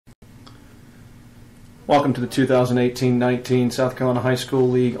Welcome to the 2018-19 South Carolina High School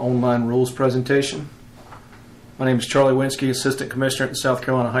League online rules presentation. My name is Charlie Winsky, Assistant Commissioner at the South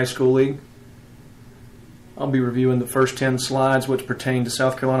Carolina High School League. I'll be reviewing the first 10 slides which pertain to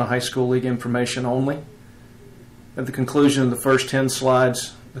South Carolina High School League information only. At the conclusion of the first 10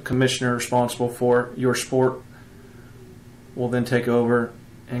 slides, the Commissioner responsible for your sport will then take over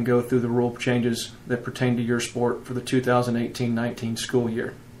and go through the rule changes that pertain to your sport for the 2018-19 school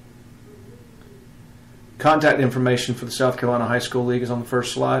year. Contact information for the South Carolina High School League is on the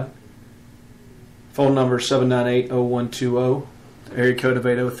first slide. Phone number 798-0120, area code of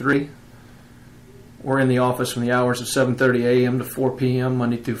 803. We're in the office from the hours of 7:30 a.m. to 4 p.m.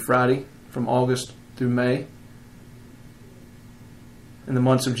 Monday through Friday from August through May. In the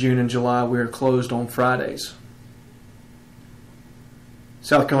months of June and July, we are closed on Fridays.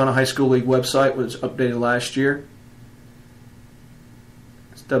 South Carolina High School League website was updated last year.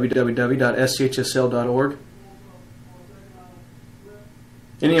 It's www.SCHSL.org.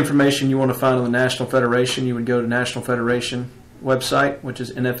 Any information you want to find on the National Federation, you would go to National Federation website, which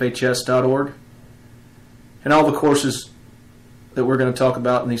is nfhs.org. And all the courses that we're going to talk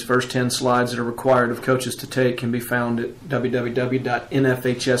about in these first 10 slides that are required of coaches to take can be found at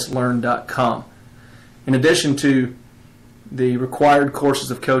www.nfhslearn.com. In addition to the required courses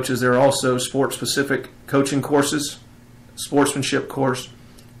of coaches, there are also sport-specific coaching courses, sportsmanship course,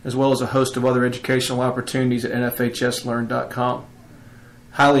 as well as a host of other educational opportunities at nfhslearn.com.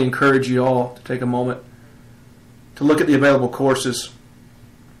 Highly encourage you all to take a moment to look at the available courses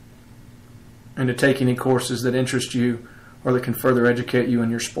and to take any courses that interest you or that can further educate you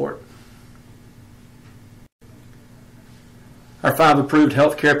in your sport. Our 5 approved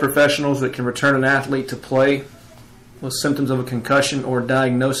healthcare professionals that can return an athlete to play with symptoms of a concussion or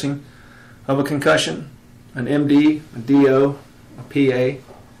diagnosing of a concussion: an MD, a DO, a PA,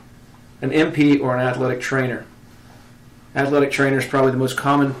 an MP, or an athletic trainer. Athletic trainer is probably the most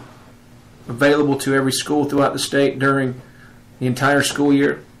common available to every school throughout the state during the entire school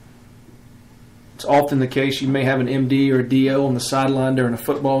year. It's often the case you may have an MD or a DO on the sideline during a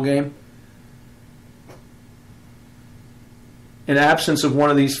football game. In absence of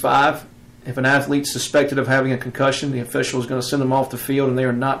one of these 5, if an athlete's suspected of having a concussion, the official is going to send them off the field and they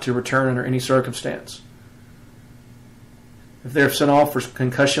are not to return under any circumstance. If they're sent off for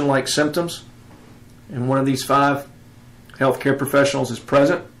concussion-like symptoms and one of these 5 healthcare professionals is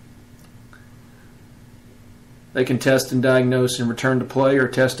present, they can test and diagnose and return to play, or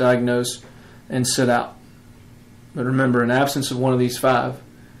test, diagnose, and sit out. But remember, in absence of one of these 5,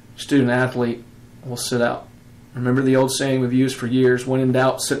 student-athlete will sit out. Remember the old saying we've used for years: when in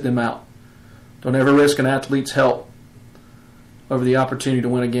doubt, sit them out. Don't ever risk an athlete's health over the opportunity to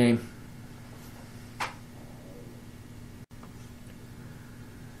win a game.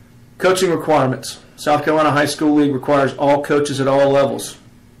 Coaching requirements. South Carolina High School League requires all coaches at all levels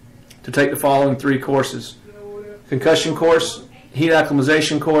to take the following 3 courses: concussion course, heat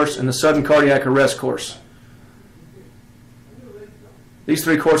acclimatization course, and the sudden cardiac arrest course. These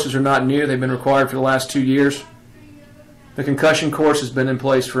 3 courses are not new. They've been required for the last 2 years. The concussion course has been in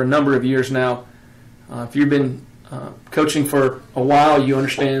place for a number of years now. If you've been coaching for a while, you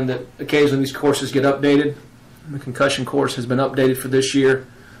understand that occasionally these courses get updated. The concussion course has been updated for this year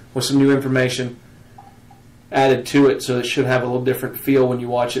with some new information added to it, so it should have a little different feel when you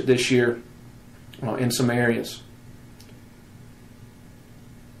watch it this year in some areas.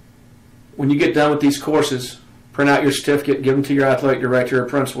 When you get done with these courses, print out your certificate, give them to your athletic director or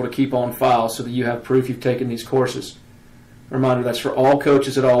principal to keep on file so that you have proof you've taken these courses. Reminder, that's for all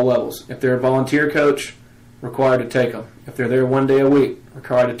coaches at all levels. If they're a volunteer coach, required to take them. If they're there 1 day a week,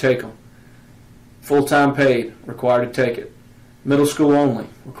 required to take them. Full-time paid, required to take it. Middle school only,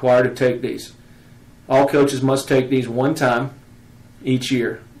 required to take these. All coaches must take these 1 time each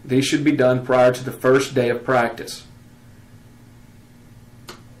year. These should be done prior to the first day of practice.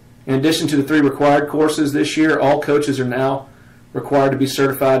 In addition to the 3 required courses this year, all coaches are now required to be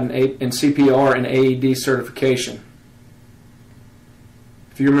certified in CPR and AED certification.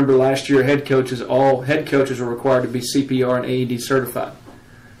 If you remember last year, all head coaches were required to be CPR and AED certified.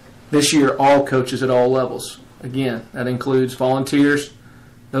 This year, all coaches at all levels. Again, that includes volunteers,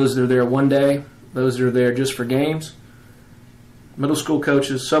 those that are there 1 day, those that are there just for games. Middle school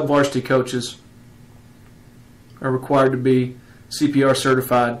coaches, sub-varsity coaches are required to be CPR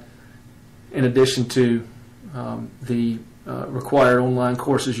certified, in addition to the required online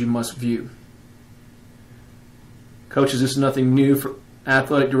courses you must view. Coaches, this is nothing new.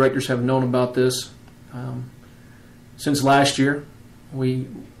 Athletic directors have known about this since last year. We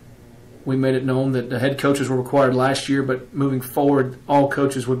we made it known that the head coaches were required last year, but moving forward, all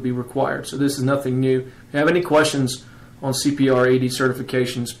coaches would be required. So this is nothing new. If you have any questions on CPR AD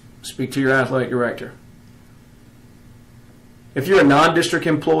certifications, speak to your athletic director. If you're a non-district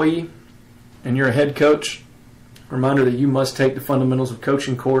employee and you're a head coach, reminder that you must take the Fundamentals of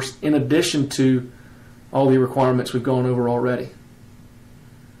Coaching course in addition to all the requirements we've gone over already.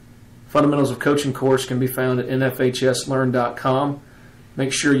 Fundamentals of Coaching course can be found at nfhslearn.com.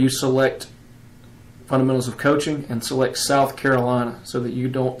 Make sure you select Fundamentals of Coaching and select South Carolina so that you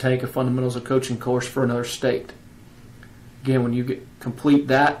don't take a Fundamentals of Coaching course for another state. Again, when you complete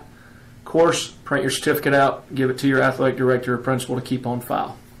that course, print your certificate out, give it to your athletic director or principal to keep on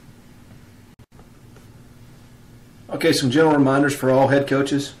file. Okay, some general reminders for all head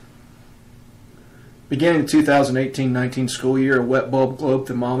coaches. Beginning the 2018-19 school year, a wet bulb globe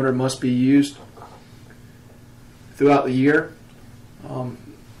thermometer must be used throughout the year.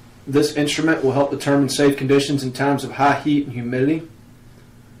 This instrument will help determine safe conditions in times of high heat and humidity.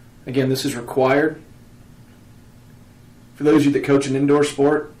 Again, this is required. For those of you that coach an indoor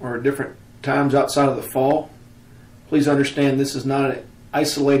sport or at different times outside of the fall, please understand this is not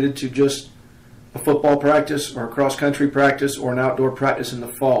isolated to just a football practice or a cross-country practice or an outdoor practice in the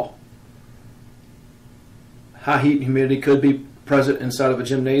fall. High heat and humidity could be present inside of a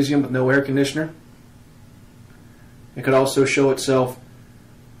gymnasium with no air conditioner. It could also show itself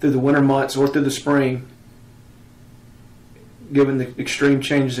through the winter months or through the spring, given the extreme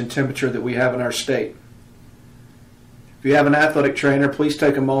changes in temperature that we have in our state. If you have an athletic trainer, please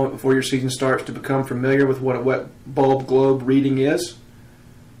take a moment before your season starts to become familiar with what a wet bulb globe reading is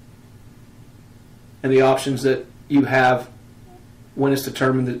and the options that you have when it's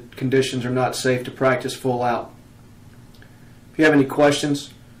determined that conditions are not safe to practice full out. If you have any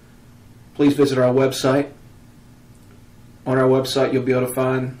questions, please visit our website. On our website, you'll be able to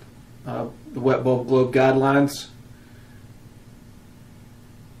find the wet bulb globe guidelines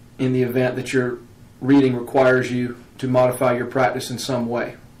in the event that your reading requires you to modify your practice in some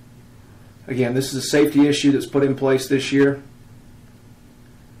way. Again, this is a safety issue that's put in place this year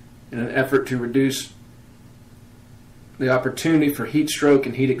in an effort to reduce the opportunity for heat stroke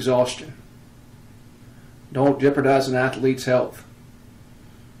and heat exhaustion. Don't jeopardize an athlete's health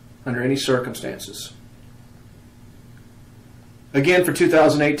under any circumstances. Again, for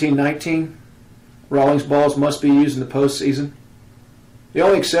 2018-19, Rawlings balls must be used in the postseason. The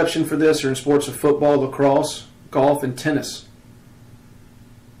only exception for this are in sports of football, lacrosse, golf, and tennis.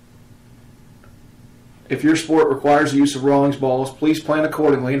 If your sport requires the use of Rawlings balls, please plan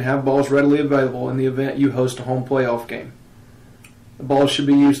accordingly and have balls readily available in the event you host a home playoff game. The balls should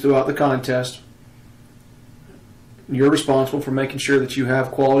be used throughout the contest. You're responsible for making sure that you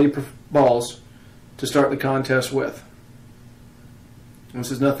have quality balls to start the contest with. This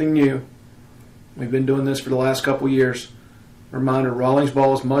is nothing new. We've been doing this for the last couple years. Reminder, Rawlings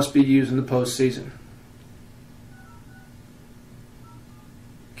balls must be used in the postseason.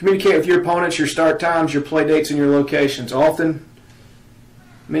 Communicate with your opponents your start times, your play dates, and your locations. Often,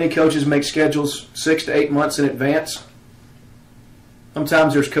 many coaches make schedules 6 to 8 months in advance.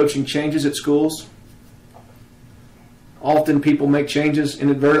 Sometimes there's coaching changes at schools. Often people make changes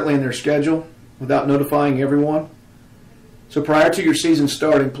inadvertently in their schedule without notifying everyone. So prior to your season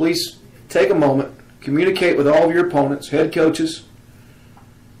starting, please take a moment, communicate with all of your opponents, head coaches,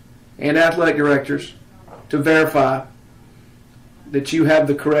 and athletic directors to verify that you have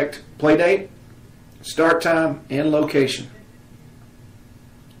the correct play date, start time, and location.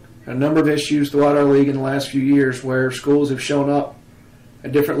 A number of issues throughout our league in the last few years where schools have shown up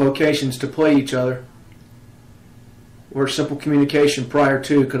at different locations to play each other, where simple communication prior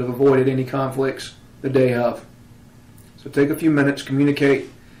to could have avoided any conflicts the day of. So take a few minutes, communicate,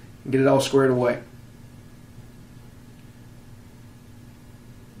 and get it all squared away.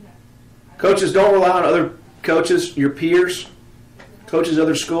 Coaches, don't rely on other coaches, your peers, coaches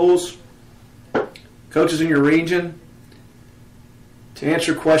other schools, coaches in your region to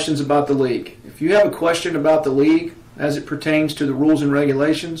answer questions about the league. If you have a question about the league as it pertains to the rules and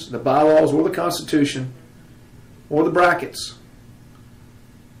regulations, the bylaws, or the Constitution, or the brackets,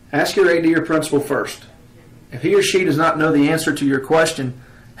 ask your AD or principal first. If he or she does not know the answer to your question,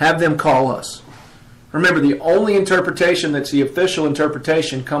 have them call us. Remember, the only interpretation that's the official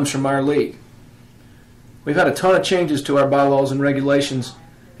interpretation comes from our league. We've had a ton of changes to our bylaws and regulations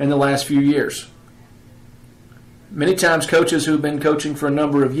in the last few years. Many times coaches who have been coaching for a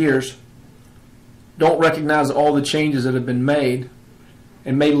number of years don't recognize all the changes that have been made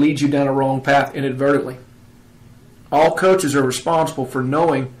and may lead you down a wrong path inadvertently. All coaches are responsible for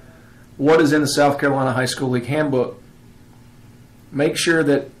knowing what is in the South Carolina High School League Handbook make sure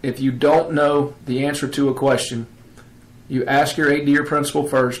that if you don't know the answer to a question, you ask your AD or principal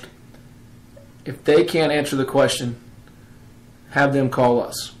first. If they can't answer the question, have them call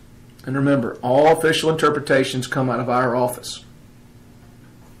us. And remember, all official interpretations come out of our office.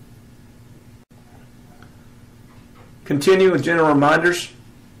 Continue with general reminders.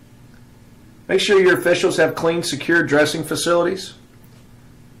 Make sure your officials have clean, secure dressing facilities,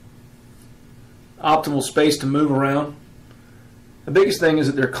 optimal space to move around. The biggest thing is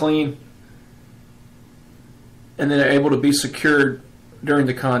that they're clean and they're able to be secured during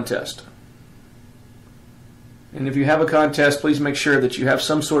the contest. And if you have a contest, please make sure that you have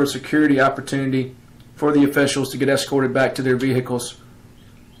some sort of security opportunity for the officials to get escorted back to their vehicles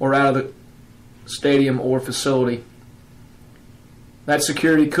or out of the stadium or facility. That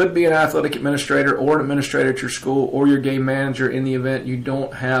security could be an athletic administrator or an administrator at your school or your game manager in the event you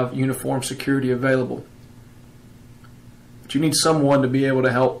don't have uniform security available. But you need someone to be able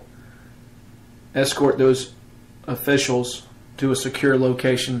to help escort those officials to a secure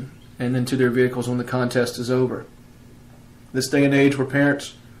location and then to their vehicles when the contest is over. This day and age where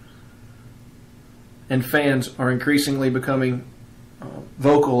parents and fans are increasingly becoming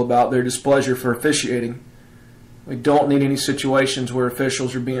vocal about their displeasure for officiating, we don't need any situations where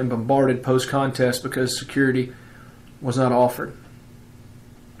officials are being bombarded post-contest because security was not offered.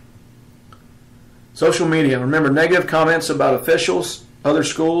 Social media. Remember, negative comments about officials, other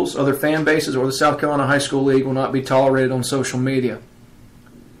schools, other fan bases, or the South Carolina High School League will not be tolerated on social media.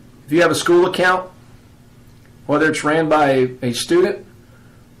 If you have a school account, whether it's ran by a student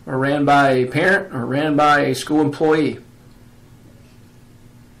or ran by a parent or ran by a school employee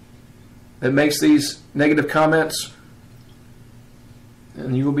that makes these negative comments,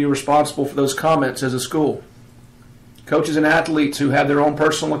 and you will be responsible for those comments as a school. Coaches and athletes who have their own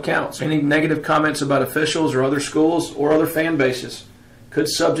personal accounts, any negative comments about officials or other schools or other fan bases could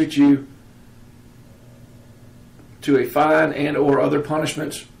subject you to a fine and or other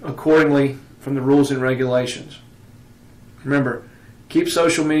punishments accordingly from the rules and regulations. Remember, keep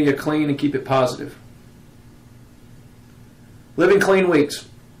social media clean and keep it positive. Living Clean Weeks.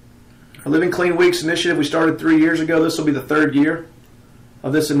 Our Living Clean Weeks initiative we started 3 years ago. This will be the third year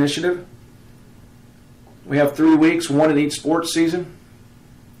of this initiative. We have 3 weeks, one in each sports season.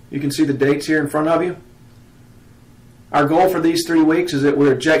 You can see the dates here in front of you. Our goal for these 3 weeks is that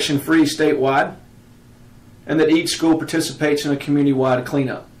we're ejection-free statewide and that each school participates in a community-wide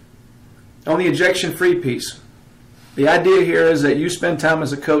cleanup. On the ejection-free piece, the idea here is that you spend time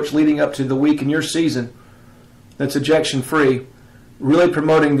as a coach leading up to the week in your season that's ejection-free, really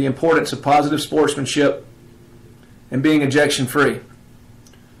promoting the importance of positive sportsmanship and being ejection-free.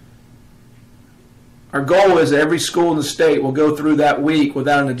 Our goal is that every school in the state will go through that week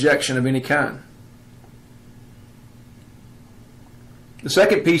without an ejection of any kind. The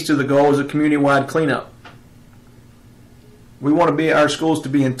second piece to the goal is a community-wide cleanup. We want our schools to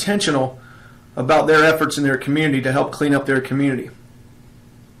be intentional about their efforts in their community to help clean up their community.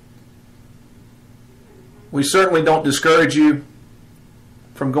 We certainly don't discourage you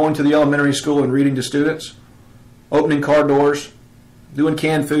from going to the elementary school and reading to students, opening car doors, doing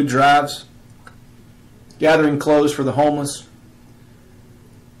canned food drives, gathering clothes for the homeless.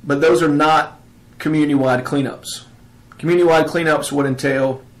 But those are not community-wide cleanups. Community-wide cleanups would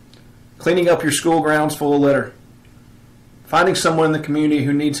entail cleaning up your school grounds full of litter, finding someone in the community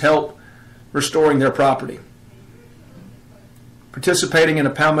who needs help restoring their property, participating in a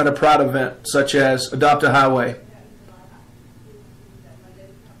Palmetto Pride event such as Adopt a Highway.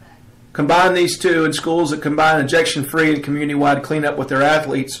 Combine these two, and schools that combine ejection-free and community-wide cleanup with their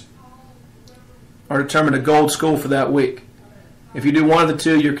athletes are determined a gold school for that week. If you do one of the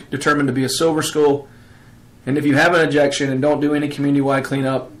two, you're determined to be a silver school. And if you have an ejection and don't do any community-wide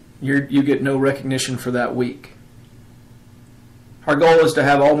cleanup, you get no recognition for that week. Our goal is to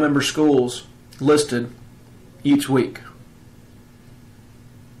have all member schools listed each week.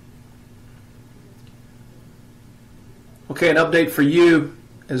 Okay, an update for you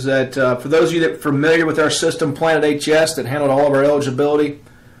is that for those of you that are familiar with our system, Planet HS, that handled all of our eligibility,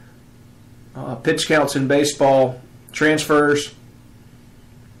 pitch counts in baseball, transfers,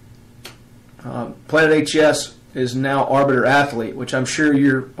 Planet HS is now Arbiter Athlete, which I'm sure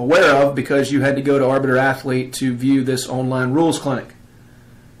you're aware of because you had to go to Arbiter Athlete to view this online rules clinic.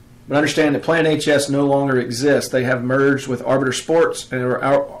 But understand that Planet HS no longer exists. They have merged with Arbiter Sports and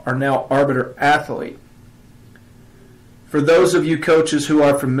are now Arbiter Athlete. For those of you coaches who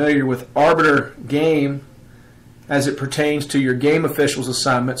are familiar with Arbiter Game as it pertains to your game officials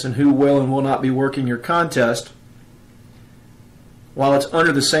assignments and who will and will not be working your contest, while it's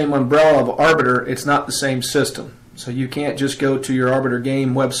under the same umbrella of Arbiter, it's not the same system. So you can't just go to your Arbiter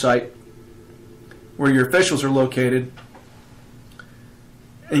Game website where your officials are located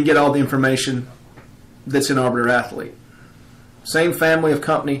and get all the information that's in Arbiter Athlete. Same family of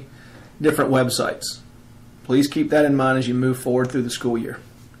company, different websites. Please keep that in mind as you move forward through the school year.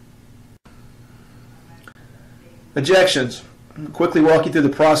 Ejections. I'll quickly walk you through the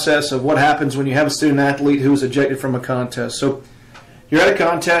process of what happens when you have a student athlete who is ejected from a contest. So you're at a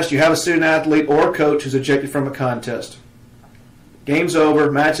contest, you have a student athlete or a coach who's ejected from a contest. Game's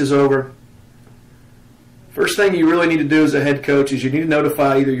over, match is over. First thing you really need to do as a head coach is you need to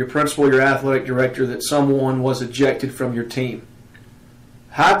notify either your principal or your athletic director that someone was ejected from your team.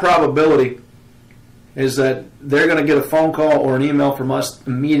 High probability is that they're going to get a phone call or an email from us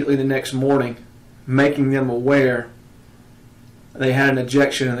immediately the next morning making them aware they had an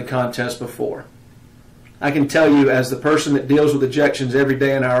ejection in the contest before. I can tell you, as the person that deals with ejections every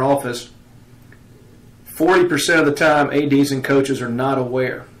day in our office, 40% of the time ADs and coaches are not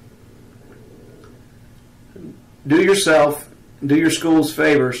aware. Do yourself, do your schools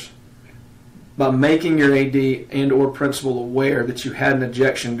favors by making your AD and or principal aware that you had an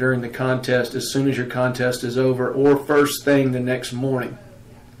ejection during the contest as soon as your contest is over or first thing the next morning.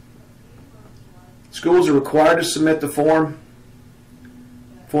 Schools are required to submit the form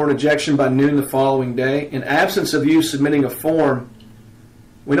for an ejection by noon the following day. In absence of you submitting a form,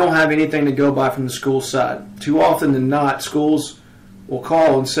 we don't have anything to go by from the school side. Too often than not, schools will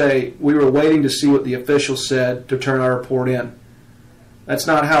call and say, we were waiting to see what the official said to turn our report in. That's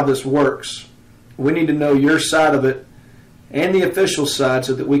not how this works. We need to know your side of it and the official side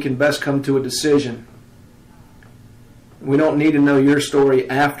so that we can best come to a decision. We don't need to know your story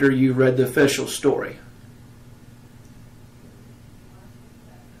after you read the official story.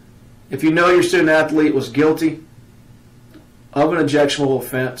 If you know your student athlete was guilty of an ejectionable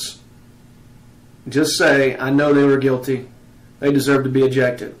offense, just say, I know they were guilty. They deserve to be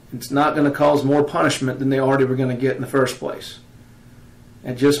ejected. It's not going to cause more punishment than they already were going to get in the first place.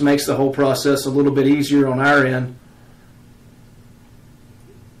 It just makes the whole process a little bit easier on our end.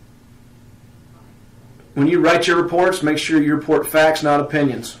 When you write your reports, make sure you report facts, not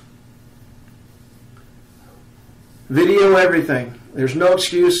opinions. Video everything. There's no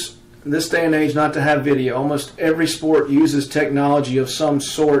excuse in this day and age not to have video. Almost every sport uses technology of some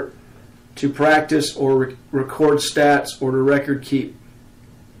sort to practice or record stats or to record keep.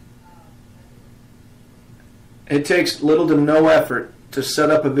 It takes little to no effort to set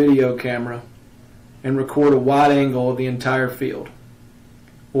up a video camera and record a wide angle of the entire field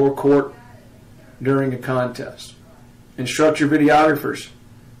or court during a contest. Instruct your videographers.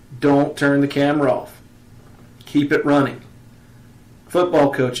 Don't turn the camera off. Keep it running.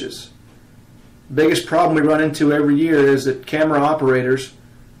 Football coaches. Biggest problem we run into every year is that camera operators,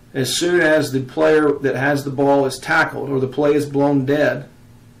 as soon as the player that has the ball is tackled or the play is blown dead,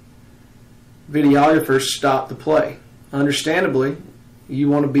 videographers stop the play. Understandably, you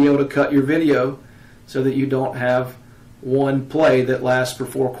want to be able to cut your video so that you don't have one play that lasts for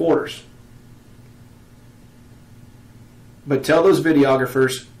 4 quarters. But tell those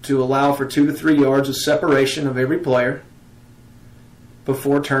videographers to allow for 2 to 3 yards of separation of every player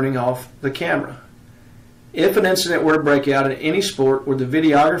before turning off the camera. If an incident were to break out in any sport where the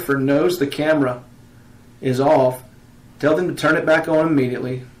videographer knows the camera is off, tell them to turn it back on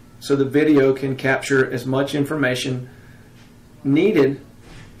immediately so the video can capture as much information needed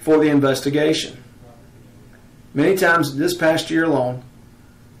for the investigation. Many times this past year alone,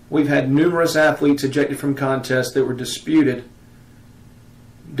 we've had numerous athletes ejected from contests that were disputed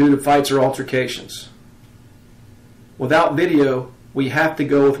due to fights or altercations. Without video, we have to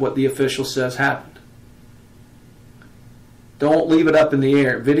go with what the official says happened. Don't leave it up in the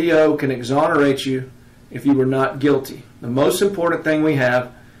air. Video can exonerate you if you were not guilty. The most important thing we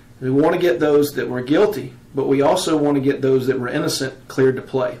have is we want to get those that were guilty, but we also want to get those that were innocent cleared to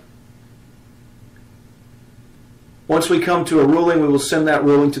play. Once we come to a ruling, we will send that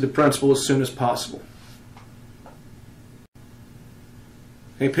ruling to the principal as soon as possible.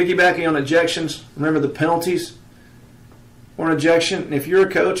 Okay, piggybacking on ejections, remember the penalties for an ejection. If you're a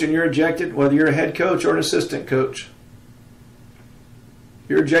coach and you're ejected, whether you're a head coach or an assistant coach,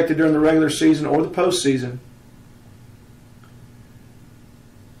 you're ejected during the regular season or the postseason,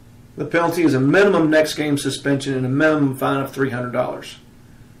 the penalty is a minimum next game suspension and a minimum fine of $300.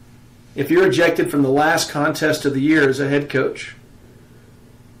 If you're ejected from the last contest of the year as a head coach,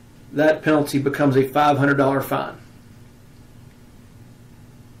 that penalty becomes a $500 fine.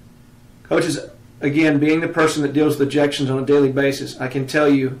 Coaches, again, being the person that deals with ejections on a daily basis, I can tell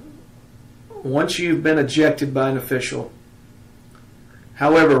you, once you've been ejected by an official,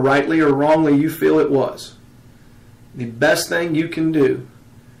 however rightly or wrongly you feel it was, the best thing you can do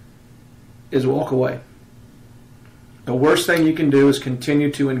is walk away. The worst thing you can do is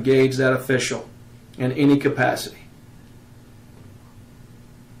continue to engage that official in any capacity.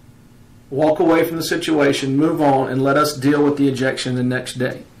 Walk away from the situation, move on, and let us deal with the ejection the next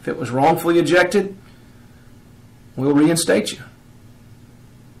day. If it was wrongfully ejected, we'll reinstate you.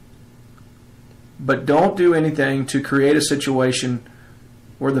 But don't do anything to create a situation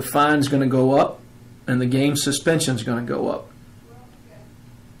where the fine's going to go up and the game suspension's going to go up.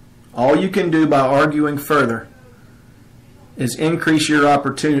 All you can do by arguing further is increase your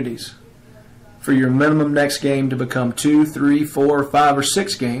opportunities for your minimum next game to become 2, 3, 4, 5, or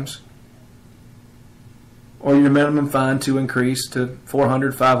 6 games, or your minimum fine to increase to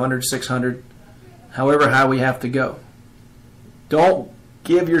 400, 500, 600, however high we have to go. Don't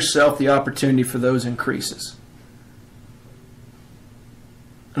give yourself the opportunity for those increases.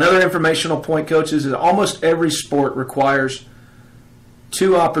 Another informational point, coaches, is that almost every sport requires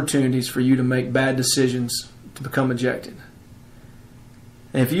 2 opportunities for you to make bad decisions to become ejected.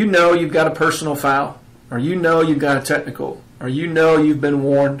 And if you know you've got a personal foul, or you know you've got a technical, or you know you've been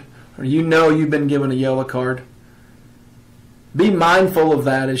warned, or you know you've been given a yellow card, be mindful of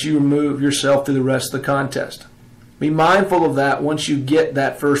that as you move yourself through the rest of the contest. Be mindful of that once you get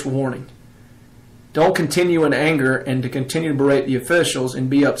that first warning. Don't continue in anger and to continue to berate the officials and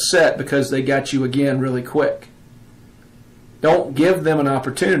be upset because they got you again really quick. Don't give them an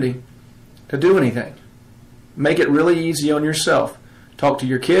opportunity to do anything. Make it really easy on yourself. Talk to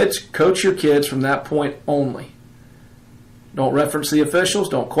your kids, coach your kids from that point only. Don't reference the officials,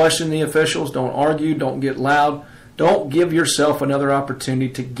 don't question the officials, don't argue, don't get loud. Don't give yourself another opportunity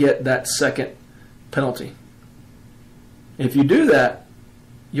to get that second penalty. If you do that,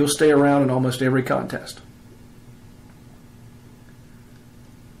 you'll stay around in almost every contest.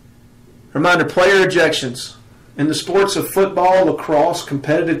 Reminder, player ejections. In the sports of football, lacrosse,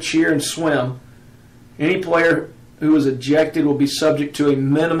 competitive cheer, and swim, any player who is ejected will be subject to a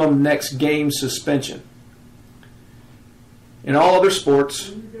minimum next game suspension. In all other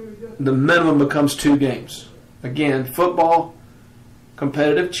sports, the minimum becomes 2 games. Again, football,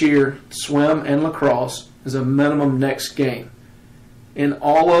 competitive cheer, swim, and lacrosse is a minimum next game. In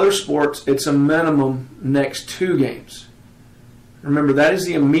all other sports, it's a minimum next 2 games. Remember, that is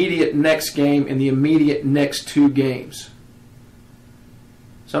the immediate next game and the immediate next 2 games.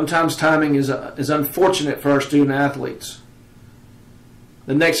 Sometimes timing is unfortunate for our student athletes.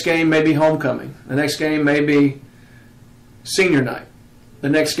 The next game may be homecoming. The next game may be senior night. The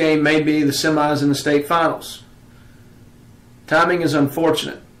next game may be the semis and the state finals. Timing is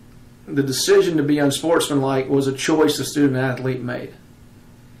unfortunate. The decision to be unsportsmanlike was a choice the student athlete made.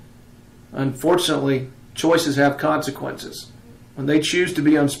 Unfortunately, choices have consequences. When they choose to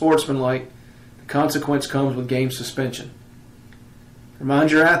be unsportsmanlike, the consequence comes with game suspension.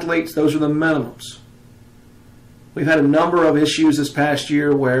 Remind your athletes, those are the minimums. We've had a number of issues this past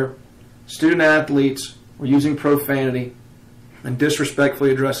year where student athletes were using profanity and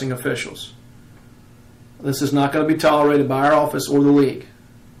disrespectfully addressing officials. This is not going to be tolerated by our office or the league.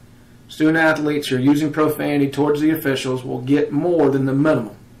 Student athletes who are using profanity towards the officials will get more than the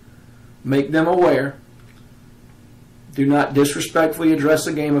minimum. Make them aware. Do not disrespectfully address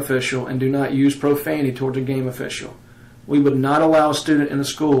a game official and do not use profanity towards a game official. We would not allow a student in a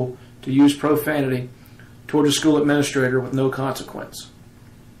school to use profanity towards a school administrator with no consequence.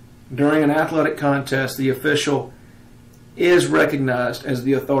 During an athletic contest, the official is recognized as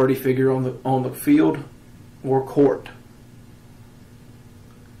the authority figure on the field or court.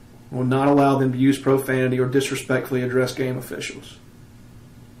 We will not allow them to use profanity or disrespectfully address game officials.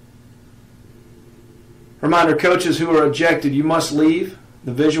 Reminder, coaches who are ejected, you must leave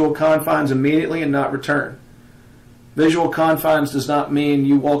the visual confines immediately and not return. Visual confines does not mean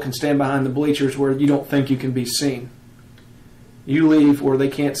you walk and stand behind the bleachers where you don't think you can be seen. You leave where they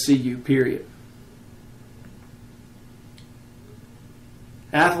can't see you, period.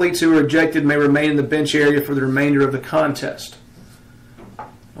 Athletes who are ejected may remain in the bench area for the remainder of the contest.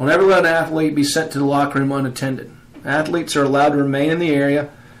 Don't ever let an athlete be sent to the locker room unattended. Athletes are allowed to remain in the area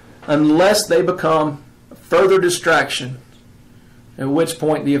unless they become a further distraction, at which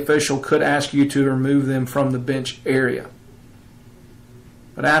point the official could ask you to remove them from the bench area.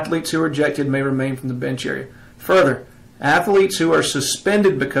 But athletes who are ejected may remain from the bench area. Further, athletes who are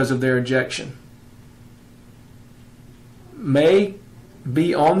suspended because of their ejection may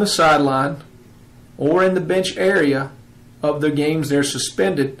be on the sideline or in the bench area of the games they're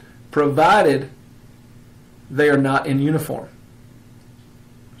suspended, provided they are not in uniform.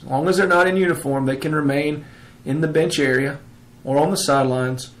 As long as they're not in uniform, they can remain in the bench area or on the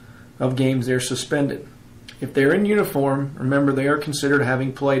sidelines of games they're suspended. If they're in uniform, remember they are considered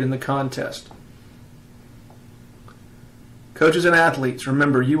having played in the contest. Coaches and athletes,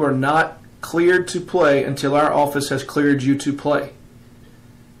 remember you are not cleared to play until our office has cleared you to play.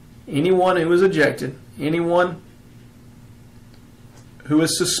 Anyone who is ejected, anyone who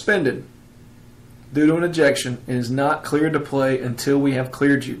is suspended due to an ejection is not cleared to play until we have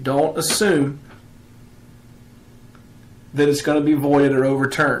cleared you. Don't assume that it's going to be voided or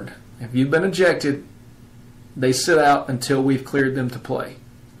overturned. If you've been ejected, they sit out until we've cleared them to play.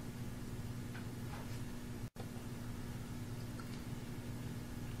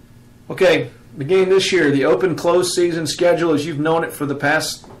 Okay, beginning this year, the open-close season schedule as you've known it for the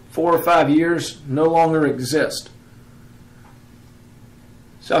past 4 or 5 years no longer exists.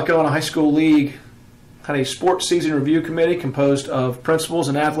 South Carolina High School League had a sports season review committee composed of principals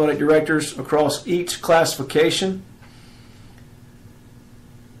and athletic directors across each classification.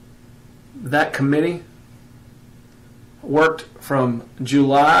 That committee worked from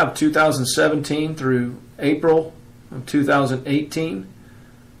July of 2017 through April of 2018,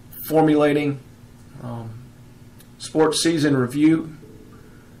 formulating sports season review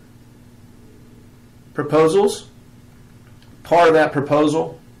proposals. Part of that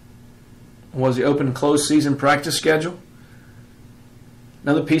proposal was the open and closed season practice schedule.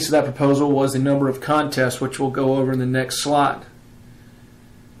 Another piece of that proposal was the number of contests, which we'll go over in the next slide.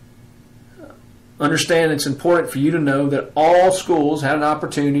 Understand it's important for you to know that all schools had an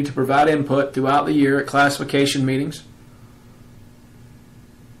opportunity to provide input throughout the year at classification meetings.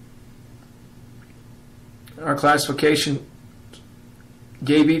 Our classification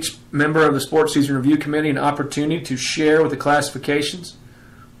gave each member of the Sports Season Review Committee an opportunity to share with the classifications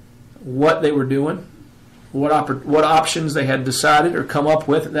what they were doing, what options they had decided or come up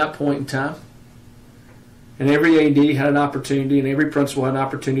with at that point in time. And every AD had an opportunity, and every principal had an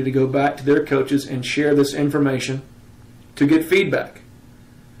opportunity to go back to their coaches and share this information to get feedback.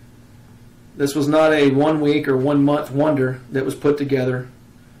 This was not a 1 week or 1 month wonder that was put together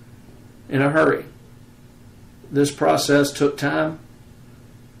in a hurry. This process took time,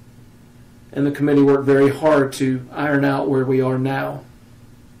 and the committee worked very hard to iron out where we are now.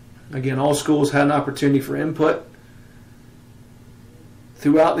 Again, all schools had an opportunity for input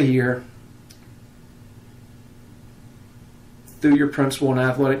throughout the year through your principal and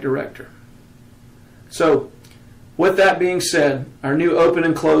athletic director. So, with that being said, our new open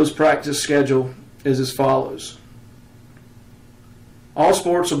and closed practice schedule is as follows. All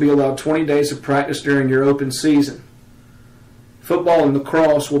sports will be allowed 20 days of practice during your open season. Football and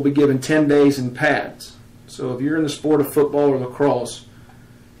lacrosse will be given 10 days in pads. So if you're in the sport of football or lacrosse,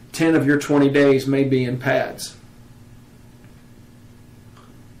 10 of your 20 days may be in pads.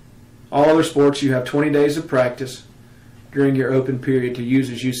 All other sports, you have 20 days of practice during your open period to use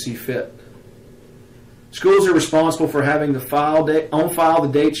as you see fit. Schools are responsible for having on file the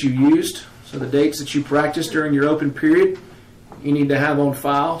dates you used, so the dates that you practiced during your open period, you need to have on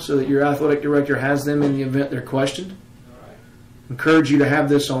file so that your athletic director has them in the event they're questioned. Encourage you to have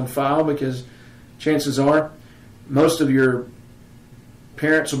this on file because chances are most of your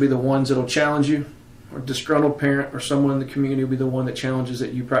parents will be the ones that will challenge you, or a disgruntled parent or someone in the community will be the one that challenges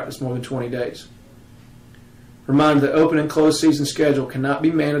that you practice more than 20 days. Reminder that open and closed season schedule cannot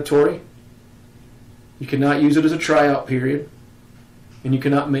be mandatory. You cannot use it as a tryout period, and you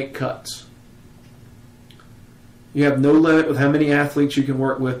cannot make cuts. You have no limit with how many athletes you can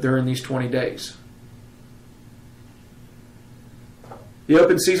work with during these 20 days. The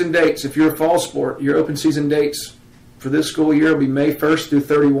open season dates, if you're a fall sport, your open season dates for this school year will be May 1st through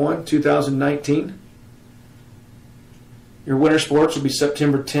 31, 2019. Your winter sports will be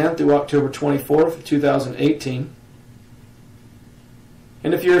September 10th through October 24th, 2018.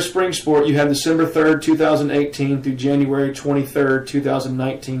 And if you're a spring sport, you have December 3rd, 2018 through January 23rd,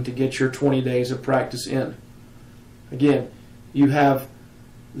 2019 to get your 20 days of practice in. Again, you have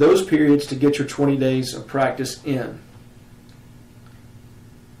those periods to get your 20 days of practice in.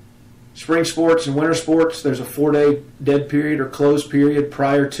 Spring sports and winter sports, there's a 4-day dead period or closed period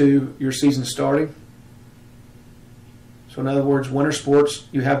prior to your season starting. So in other words, winter sports,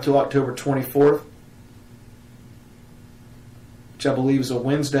 you have till October 24th, which I believe is a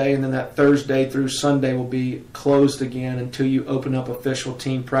Wednesday, and then that Thursday through Sunday will be closed again until you open up official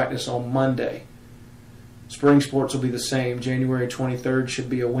team practice on Monday. Spring sports will be the same. January 23rd should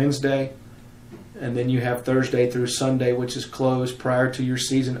be a Wednesday, and then you have Thursday through Sunday, which is closed prior to your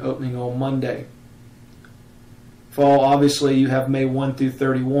season opening on Monday. Fall, obviously, you have May 1 through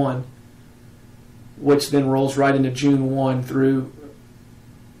 31, which then rolls right into June 1 through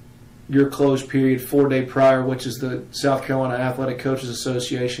your closed period 4-day prior, which is the South Carolina Athletic Coaches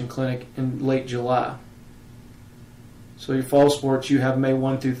Association Clinic in late July. So your fall sports, you have May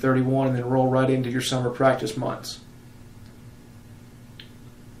 1 through 31 and then roll right into your summer practice months.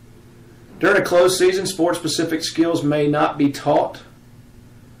 During a closed season, sport-specific skills may not be taught.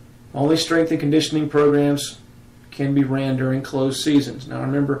 Only strength and conditioning programs can be ran during closed seasons. Now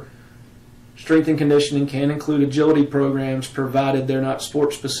remember, strength and conditioning can include agility programs provided they're not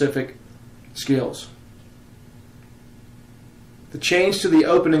sport-specific skills. The change to the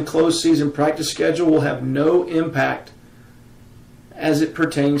open and closed season practice schedule will have no impact as it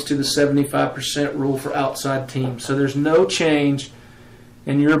pertains to the 75% rule for outside teams. So there's no change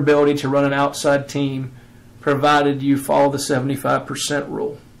in your ability to run an outside team provided you follow the 75%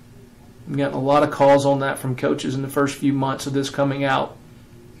 rule. I've gotten a lot of calls on that from coaches in the first few months of this coming out.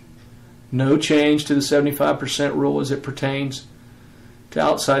 No change to the 75% rule as it pertains to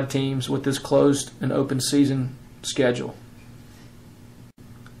outside teams with this closed and open season schedule.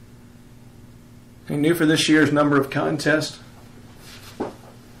 And new for this year's number of contests.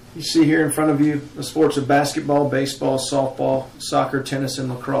 You see here in front of you the sports of basketball, baseball, softball, soccer, tennis, and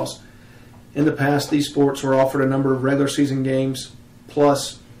lacrosse. In the past, these sports were offered a number of regular season games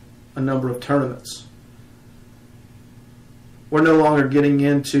plus a number of tournaments. We're no longer getting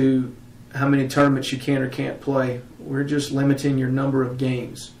into how many tournaments you can or can't play. We're just limiting your number of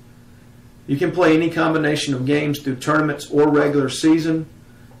games. You can play any combination of games through tournaments or regular season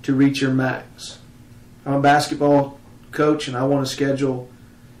to reach your max. I'm a basketball coach and I want to schedule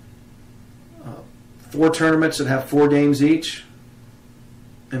 4 tournaments that have 4 games each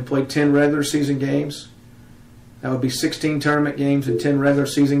and play 10 regular season games. That would be 16 tournament games and 10 regular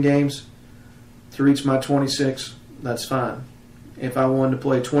season games to reach my 26. That's fine. If I wanted to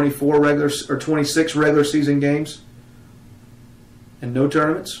play 26 regular season games and no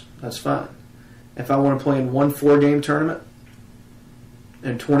tournaments, that's fine. If I want to play in one 4-game tournament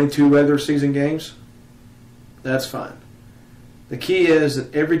and 22 regular season games, that's fine. The key is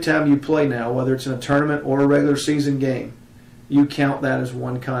that every time you play now, whether it's in a tournament or a regular season game, you count that as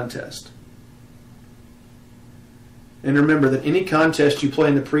one contest. And remember that any contest you play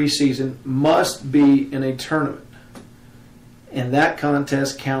in the preseason must be in a tournament. And that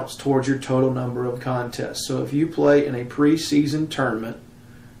contest counts towards your total number of contests. So if you play in a preseason tournament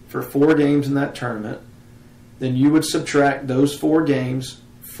for 4 games in that tournament, then you would subtract those 4 games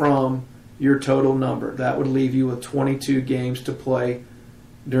from your total number. That would leave you with 22 games to play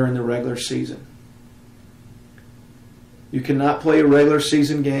during the regular season. You cannot play a regular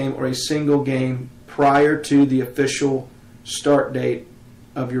season game or a single game prior to the official start date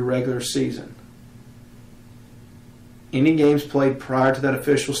of your regular season. Any games played prior to that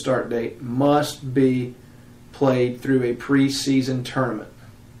official start date must be played through a preseason tournament.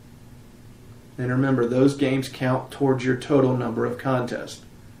 And remember, those games count towards your total number of contests.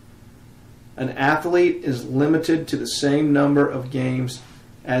 An athlete is limited to the same number of games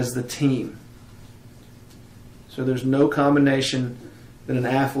as the team. So there's no combination that an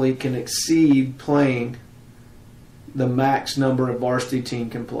athlete can exceed playing the max number a varsity team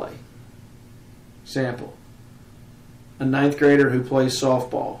can play. Example, a 9th grader who plays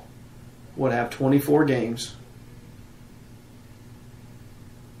softball would have 24 games.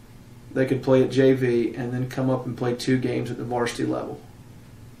 They could play at JV and then come up and play 2 games at the varsity level.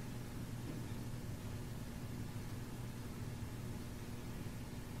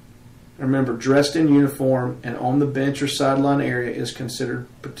 Remember, dressed in uniform and on the bench or sideline area is considered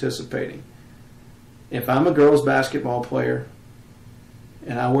participating. If I'm a girls basketball player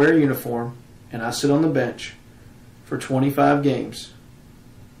and I wear a uniform and I sit on the bench for 25 games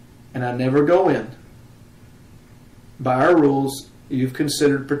and I never go in, by our rules, you've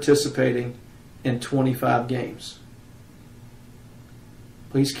considered participating in 25 games.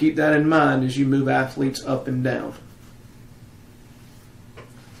 Please keep that in mind as you move athletes up and down.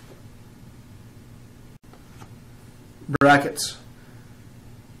 Brackets.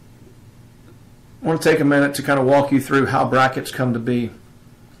 I want to take a minute to kind of walk you through how brackets come to be.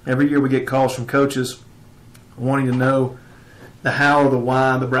 Every year we get calls from coaches wanting to know the how or the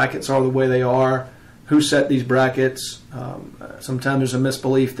why the brackets are the way they are, who set these brackets. Sometimes there's a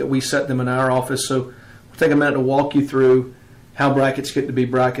misbelief that we set them in our office, so we'll take a minute to walk you through how brackets get to be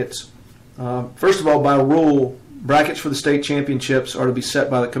brackets. First of all, by rule, brackets for the state championships are to be set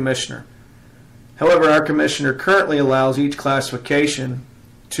by the commissioner. However, our commissioner currently allows each classification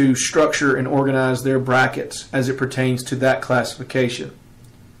to structure and organize their brackets as it pertains to that classification.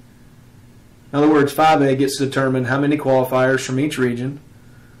 In other words, 5A gets to determine how many qualifiers from each region,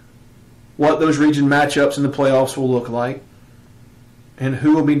 what those region matchups in the playoffs will look like, and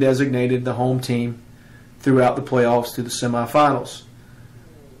who will be designated the home team throughout the playoffs to the semifinals.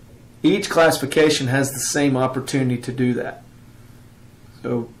 Each classification has the same opportunity to do that.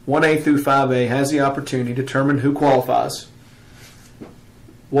 So 1A through 5A has the opportunity to determine who qualifies,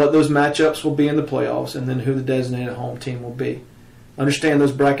 what those matchups will be in the playoffs, and then who the designated home team will be. Understand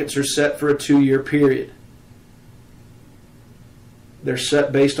those brackets are set for a 2-year period. They're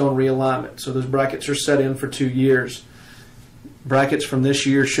set based on realignment. So those brackets are set in for 2 years. Brackets from this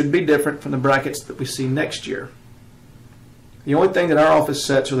year should be different from the brackets that we see next year. The only thing that our office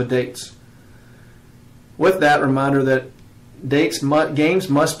sets are the dates. With that, reminder that games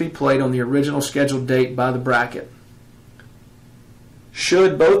must be played on the original scheduled date by the bracket.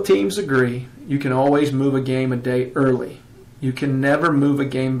 Should both teams agree, you can always move a game a day early. You can never move a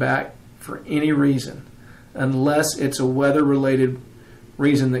game back for any reason unless it's a weather-related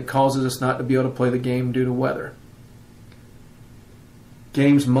reason that causes us not to be able to play the game due to weather.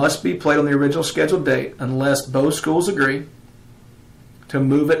 Games must be played on the original scheduled date unless both schools agree to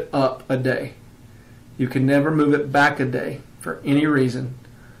move it up a day. You can never move it back a day for any reason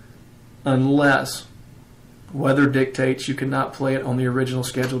unless weather dictates you cannot play it on the original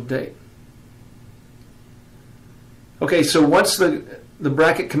scheduled date. Okay, so once the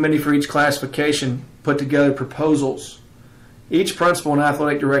bracket committee for each classification put together proposals, each principal and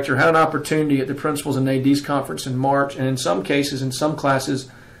athletic director had an opportunity at the principals and ADs conference in March, and in some cases, in some classes,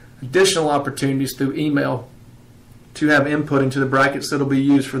 additional opportunities through email to have input into the brackets that will be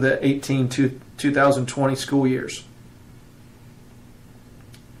used for the 18 to 2020 school years.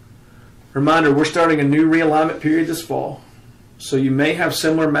 Reminder, we're starting a new realignment period this fall, so you may have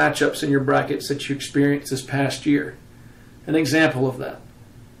similar matchups in your brackets that you experienced this past year. An example of that: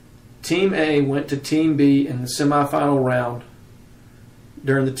 Team A went to Team B in the semifinal round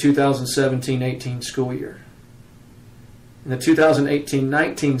during the 2017-18 school year. In the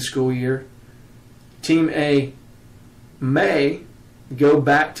 2018-19 school year, Team A may go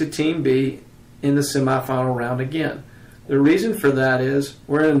back to Team B in the semifinal round again. The reason for that is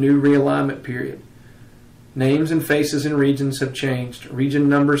we're in a new realignment period. Names and faces in regions have changed. Region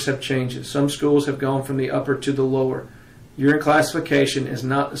numbers have changed. Some schools have gone from the upper to the lower. Your classification is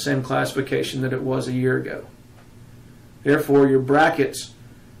not the same classification that it was a year ago. Therefore, your brackets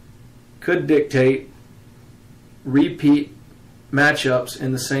could dictate repeat matchups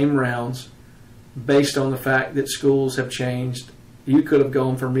in the same rounds based on the fact that schools have changed. You could have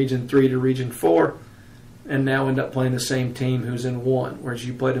gone from Region 3 to Region 4 and now end up playing the same team who's in 1, whereas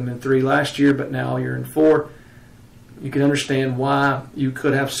you played them in 3 last year, but now you're in 4. You can understand why you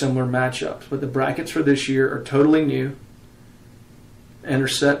could have similar matchups. But the brackets for this year are totally new and are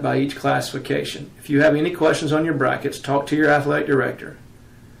set by each classification. If you have any questions on your brackets, talk to your athletic director,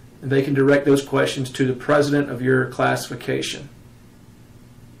 and they can direct those questions to the president of your classification.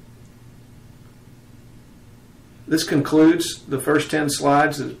 This concludes the first 10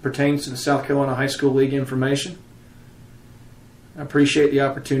 slides that pertains to the South Carolina High School League information. I appreciate the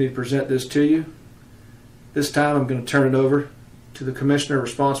opportunity to present this to you. This time I'm going to turn it over to the commissioner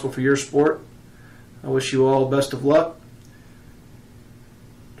responsible for your sport. I wish you all the best of luck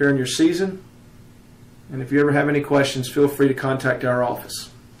during your season, and if you ever have any questions, feel free to contact our office.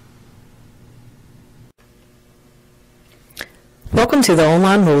 Welcome to the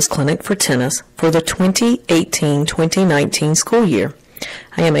Online Rules Clinic for Tennis for the 2018-2019 school year.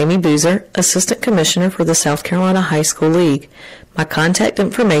 I am Amy Boozer, Assistant Commissioner for the South Carolina High School League. My contact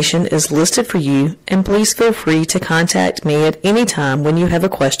information is listed for you, and please feel free to contact me at any time when you have a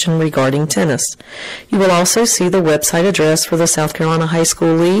question regarding tennis. You will also see the website address for the South Carolina High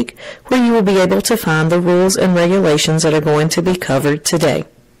School League, where you will be able to find the rules and regulations that are going to be covered today.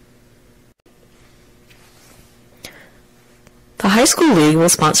 The High School League will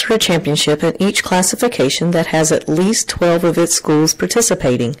sponsor a championship in each classification that has at least 12 of its schools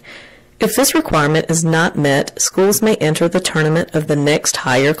participating. If this requirement is not met, schools may enter the tournament of the next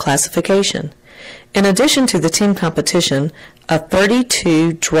higher classification. In addition to the team competition, a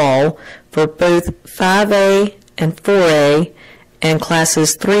 32 draw for both 5A and 4A and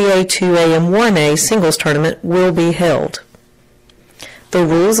classes 3A, 2A, and 1A singles tournament will be held. The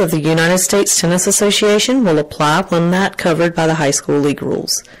rules of the United States Tennis Association will apply when not covered by the High School League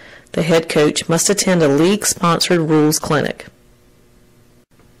rules. The head coach must attend a league-sponsored rules clinic.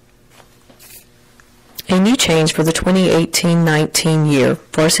 A new change for the 2018-19 year: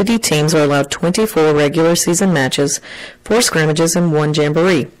 varsity teams are allowed 24 regular season matches, 4 scrimmages, and 1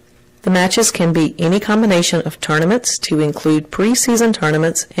 jamboree. The matches can be any combination of tournaments to include preseason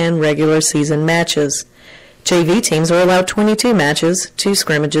tournaments and regular season matches. JV teams are allowed 22 matches, 2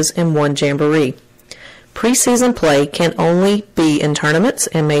 scrimmages, and 1 jamboree. Preseason play can only be in tournaments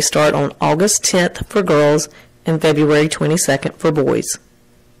and may start on August 10th for girls and February 22nd for boys.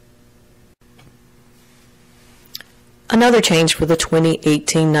 Another change for the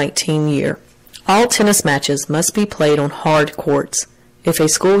 2018-19 year. All tennis matches must be played on hard courts. If a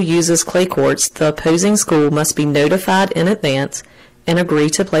school uses clay courts, the opposing school must be notified in advance and agree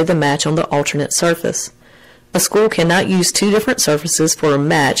to play the match on the alternate surface. A school cannot use two different surfaces for a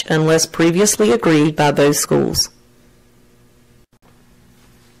match unless previously agreed by both schools.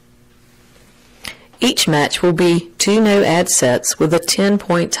 Each match will be 2 no-ad sets with a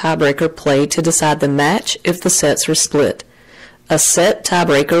 10-point tiebreaker played to decide the match if the sets are split. A set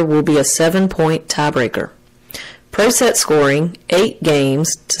tiebreaker will be a 7-point tiebreaker. Pro set scoring, 8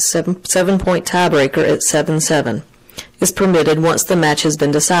 games to 7-point tiebreaker at 7-7, is permitted once the match has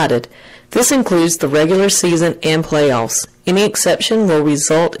been decided. This includes the regular season and playoffs. Any exception will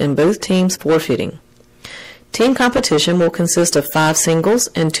result in both teams forfeiting. Team competition will consist of 5 singles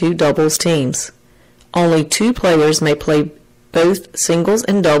and 2 doubles teams. Only 2 players may play both singles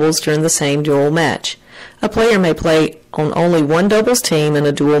and doubles during the same dual match. A player may play on only one doubles team in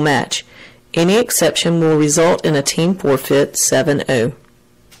a dual match. Any exception will result in a team forfeit 7-0.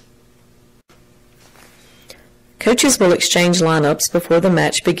 Coaches will exchange lineups before the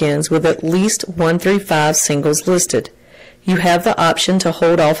match begins with at least 1 through 5 singles listed. You have the option to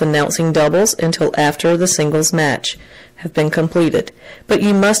hold off announcing doubles until after the singles match have been completed, but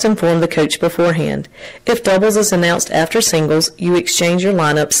you must inform the coach beforehand. If doubles is announced after singles, you exchange your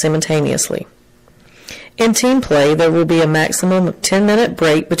lineup simultaneously. In team play, there will be a maximum of 10-minute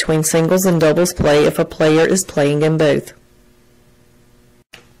break between singles and doubles play if a player is playing in both.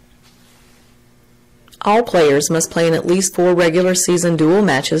 All players must play in at least 4 regular season dual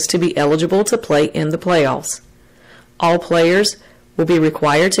matches to be eligible to play in the playoffs. All players will be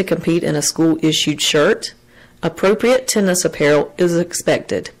required to compete in a school-issued shirt. Appropriate tennis apparel is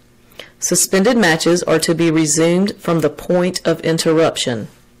expected. Suspended matches are to be resumed from the point of interruption.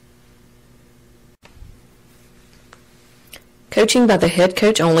 Coaching by the head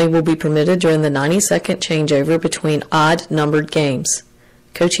coach only will be permitted during the 90-second changeover between odd-numbered games.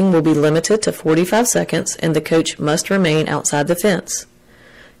 Coaching will be limited to 45 seconds, and the coach must remain outside the fence.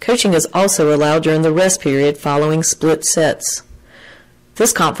 Coaching is also allowed during the rest period following split sets.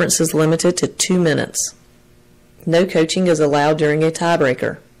 This conference is limited to 2 minutes. No coaching is allowed during a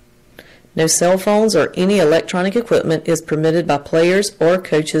tiebreaker. No cell phones or any electronic equipment is permitted by players or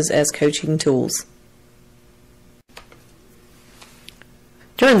coaches as coaching tools.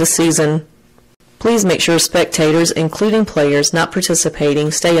 During the season, please make sure spectators, including players not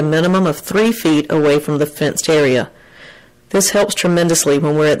participating, stay a minimum of 3 feet away from the fenced area. This helps tremendously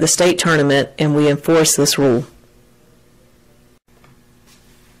when we're at the state tournament and we enforce this rule.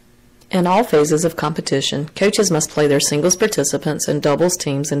 In all phases of competition, coaches must play their singles participants and doubles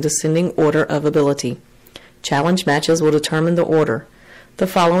teams in descending order of ability. Challenge matches will determine the order. The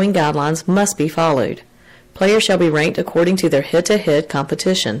following guidelines must be followed. Players shall be ranked according to their head-to-head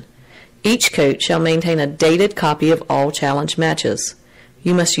competition. Each coach shall maintain a dated copy of all challenge matches.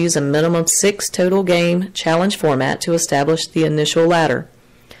 You must use a minimum 6 total game challenge format to establish the initial ladder.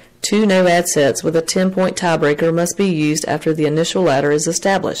 2 no-ad sets with a 10-point tiebreaker must be used after the initial ladder is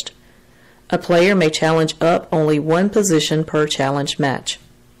established. A player may challenge up only 1 position per challenge match.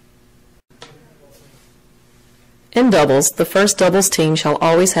 In doubles, the first doubles team shall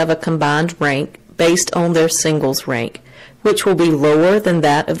always have a combined rank based on their singles rank, which will be lower than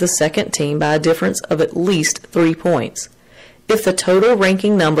that of the second team by a difference of at least 3 points. If the total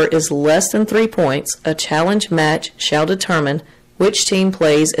ranking number is less than 3 points, a challenge match shall determine which team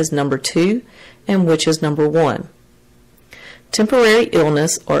plays as number 2 and which is number 1. Temporary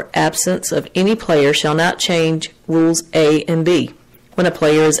illness or absence of any player shall not change rules A and B. When a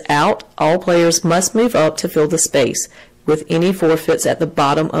player is out, all players must move up to fill the space, with any forfeits at the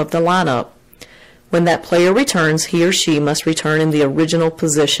bottom of the lineup. When that player returns, he or she must return in the original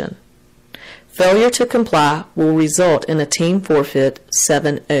position. Failure to comply will result in a team forfeit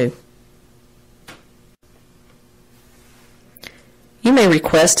 7-0. You may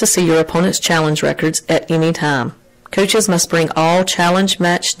request to see your opponent's challenge records at any time. Coaches must bring all challenge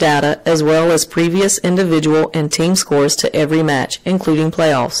match data as well as previous individual and team scores to every match, including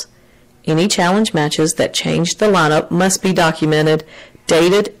playoffs. Any challenge matches that change the lineup must be documented,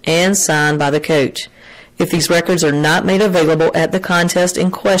 dated, and signed by the coach. If these records are not made available at the contest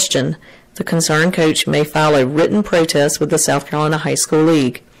in question, the concerned coach may file a written protest with the South Carolina High School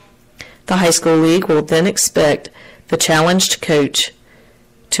League. The High School League will then expect the challenged coach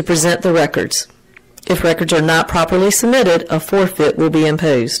to present the records. If records are not properly submitted, a forfeit will be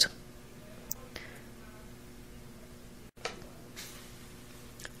imposed.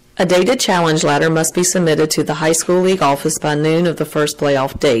 A dated challenge ladder must be submitted to the High School League office by noon of the first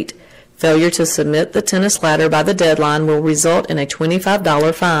playoff date. Failure to submit the tennis ladder by the deadline will result in a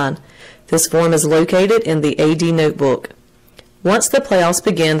 $25 fine. This form is located in the AD notebook. Once the playoffs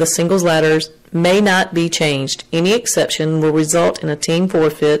begin, the singles ladders may not be changed. Any exception will result in a team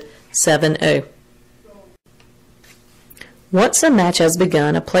forfeit 7-0. Once a match has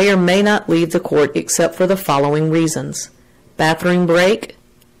begun, a player may not leave the court except for the following reasons: bathroom break,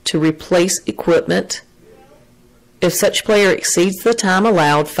 to replace equipment. If such player exceeds the time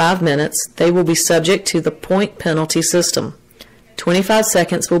allowed, 5 minutes, they will be subject to the point penalty system. 25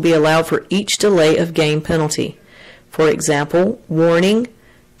 seconds will be allowed for each delay of game penalty. For example, warning,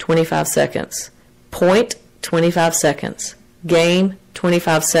 25 seconds. Point, 25 seconds. Game,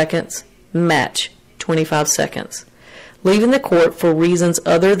 25 seconds. Match, 25 seconds. Leaving the court for reasons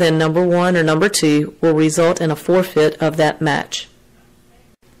other than number 1 or number 2 will result in a forfeit of that match.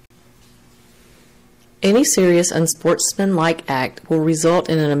 Any serious unsportsmanlike act will result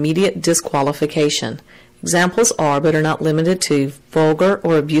in an immediate disqualification. Examples are, but are not limited to, vulgar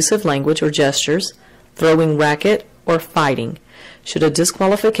or abusive language or gestures, throwing racket, or fighting. Should a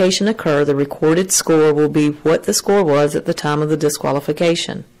disqualification occur, the recorded score will be what the score was at the time of the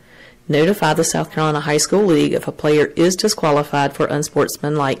disqualification. Notify the South Carolina High School League if a player is disqualified for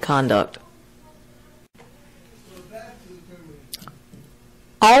unsportsmanlike conduct.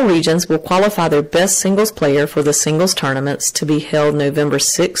 All regions will qualify their best singles player for the singles tournaments to be held November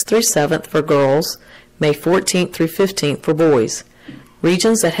 6th through 7th for girls, May 14th through 15th for boys.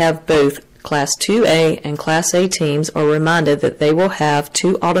 Regions that have both Class 2A and Class A teams are reminded that they will have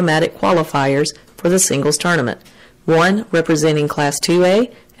 2 automatic qualifiers for the singles tournament, one representing Class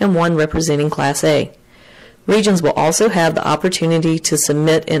 2A and one representing Class A. Regions will also have the opportunity to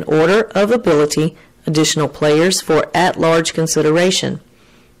submit in order of ability additional players for at-large consideration.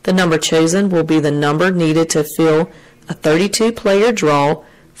 The number chosen will be the number needed to fill a 32-player draw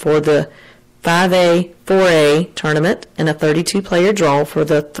for the 5A, 4A tournament and a 32-player draw for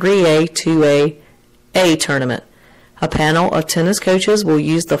the 3A, 2A, A tournament. A panel of tennis coaches will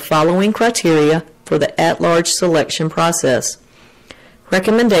use the following criteria for the at-large selection process: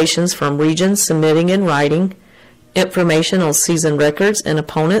 recommendations from regions submitting in writing, information on season records and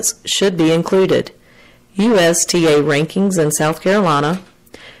opponents should be included, USTA rankings in South Carolina.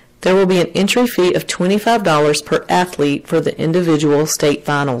 There will be an entry fee of $25 per athlete for the individual state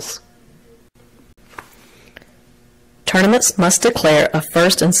finals. Tournaments must declare a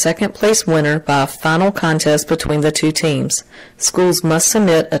first and second place winner by a final contest between the 2 teams. Schools must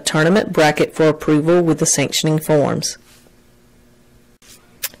submit a tournament bracket for approval with the sanctioning forms.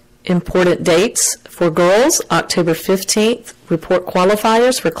 Important dates for girls: October 15th, report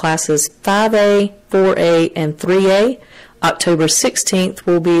qualifiers for classes 5A, 4A, and 3A. October 16th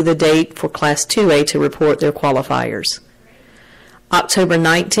will be the date for Class 2A to report their qualifiers. October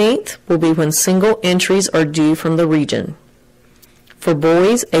 19th will be when single entries are due from the region. For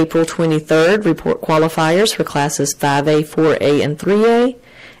boys, April 23rd, report qualifiers for classes 5A, 4A, and 3A.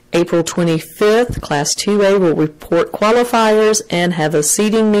 April 25th, Class 2A will report qualifiers and have a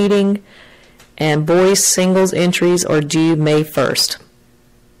seeding meeting, and boys singles entries are due May 1st.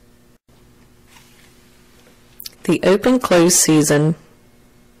 The open-close season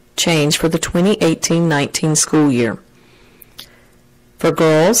change for the 2018-19 school year. For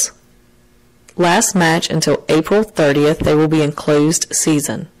girls, last match until April 30th, they will be in closed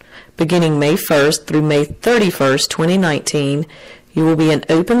season. Beginning May 1st through May 31st, 2019, you will be in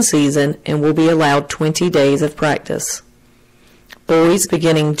open season and will be allowed 20 days of practice. Boys,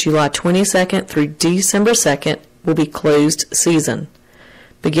 beginning July 22nd through December 2nd, will be closed season.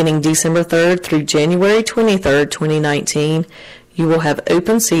 Beginning December 3rd through January 23rd, 2019, you will have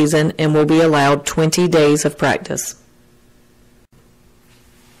open season and will be allowed 20 days of practice.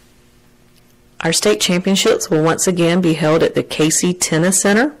 Our state championships will once again be held at the Casey Tennis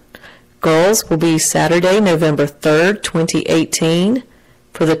Center. Girls will be Saturday, November 3rd, 2018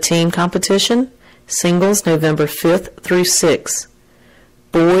 for the team competition. Singles, November 5th through 6th.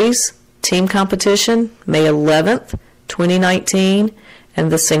 Boys, team competition, May 11th, 2019, and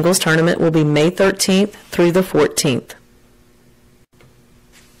the singles tournament will be May 13th through the 14th.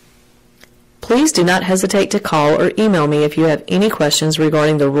 Please do not hesitate to call or email me if you have any questions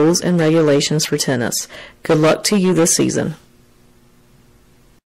regarding the rules and regulations for tennis. Good luck to you this season.